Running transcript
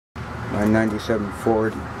my 97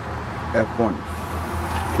 Ford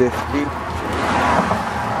F-150.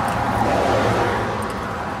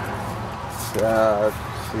 Let's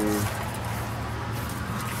see,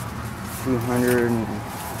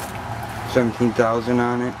 217,000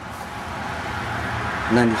 on it.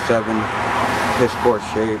 97, piss poor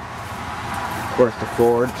shape. Of course, the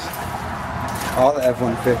Fords, all the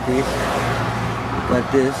F-150s.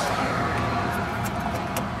 Got this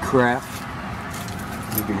crap.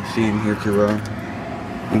 You can see in here too,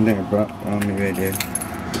 in there, but maybe I did.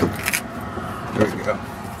 There we go.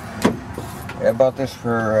 Yeah, I bought this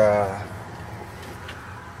for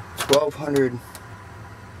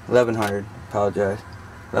 1100. Apologize.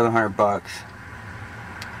 1100 bucks.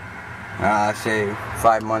 Say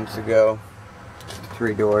 5 months ago.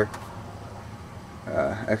 3-door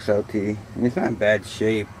XLT. I mean, it's not in bad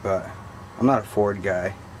shape, but I'm not a Ford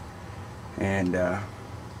guy. And like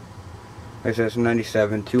I said, it's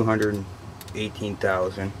 97,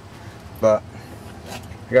 218,000. But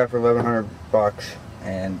I got it for 1100 bucks,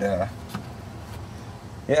 and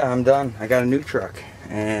yeah, I'm done. I got a new truck,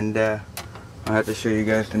 and I'll have to show you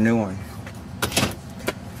guys the new one,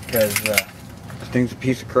 because this thing's a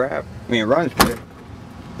piece of crap. I mean, it runs good,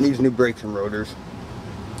 needs new brakes and rotors,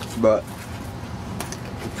 but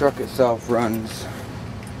the truck itself runs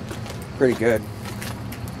pretty good.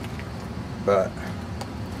 But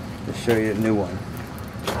to show you the new one.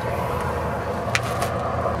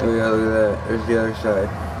 There we go, look at that. There's the other side.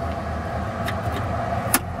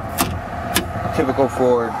 Typical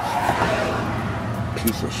Ford.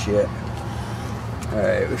 Piece of shit.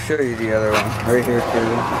 Alright, we'll show you the other one. Right here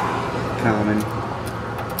too. Common.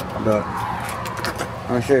 But I'm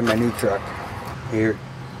gonna show you my new truck. Here.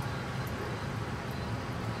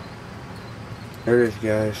 There it is,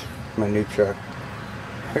 guys. My new truck.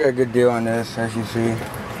 I got a good deal on this, as you see.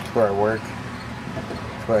 It's where I work.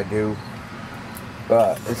 That's what I do.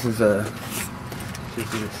 But this is a, see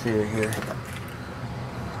if you can see it here.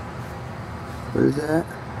 What is that?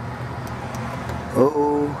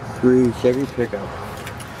 03 Chevy pickup.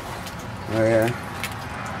 Oh yeah.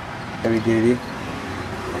 Heavy duty.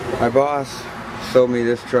 My boss sold me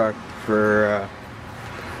this truck for,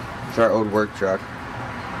 it's our old work truck.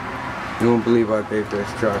 You won't believe what I paid for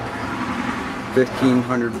this truck.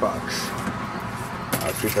 1,500 bucks.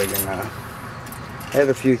 I'll see if I can, I had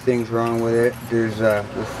a few things wrong with it. There's, it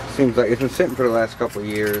seems like it's been sitting for the last couple of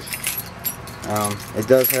years. It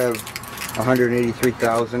does have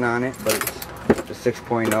 183,000 on it, but it's the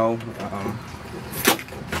 6.0.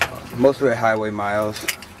 Most of it highway miles.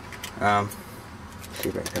 Let's see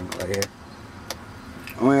if I can right here.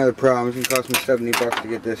 Only other problem is it cost me 70 bucks to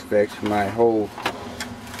get this fixed. My whole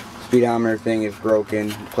speedometer thing is broken.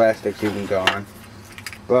 The plastic's even gone.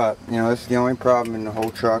 But, you know, this is the only problem in the whole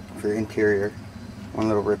truck for the interior. One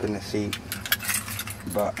little rip in the seat.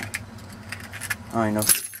 But, I know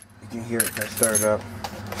you can hear it if I start it up.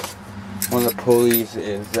 One of the pulleys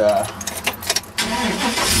is,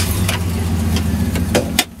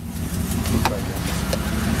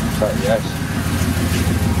 sorry guys.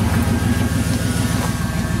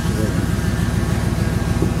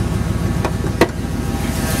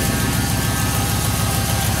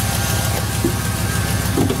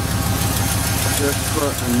 Just put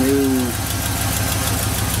a new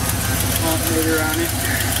alternator on it,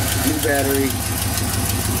 new battery.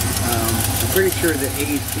 I'm pretty sure the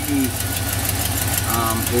AC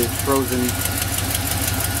is frozen,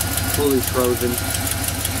 fully frozen,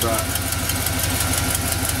 but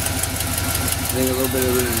I think a little bit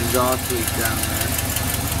of an exhaust leak down there.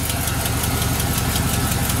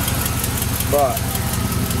 But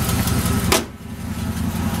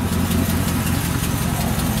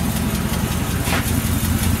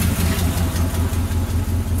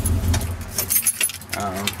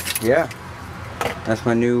yeah, that's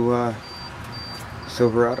my new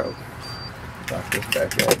Silverado. Lock this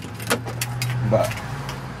back up. But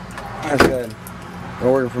as I said,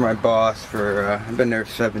 I'm working for my boss for I've been there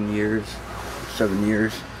 7 years. 7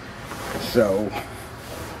 years. So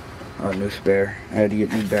new spare. I had to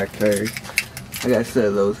get new back tires. I got a set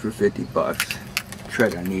of those for 50 bucks.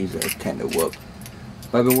 Tread on these, I tend to whoop.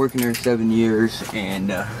 But I've been working there 7 years, and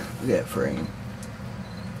look at that frame.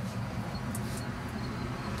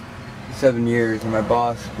 7 years, and my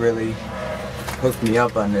boss really hooked me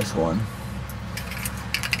up on this one.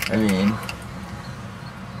 I mean,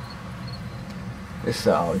 it's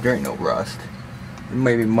solid. There ain't no rust. It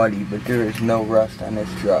may be muddy, but there is no rust on this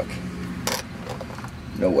truck.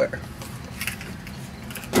 Nowhere.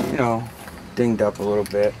 You know, dinged up a little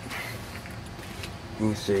bit. You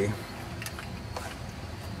can see.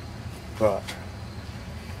 But,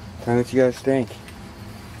 tell me what you guys think.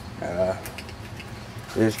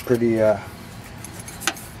 It's pretty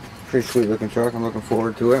sweet looking truck. I'm looking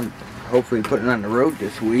forward to it. Hopefully putting it on the road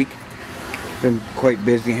this week. Been quite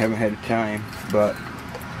busy, haven't had time, but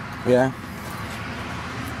yeah,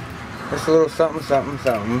 just a little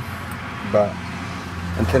something. But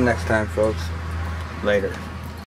until next time, folks, later.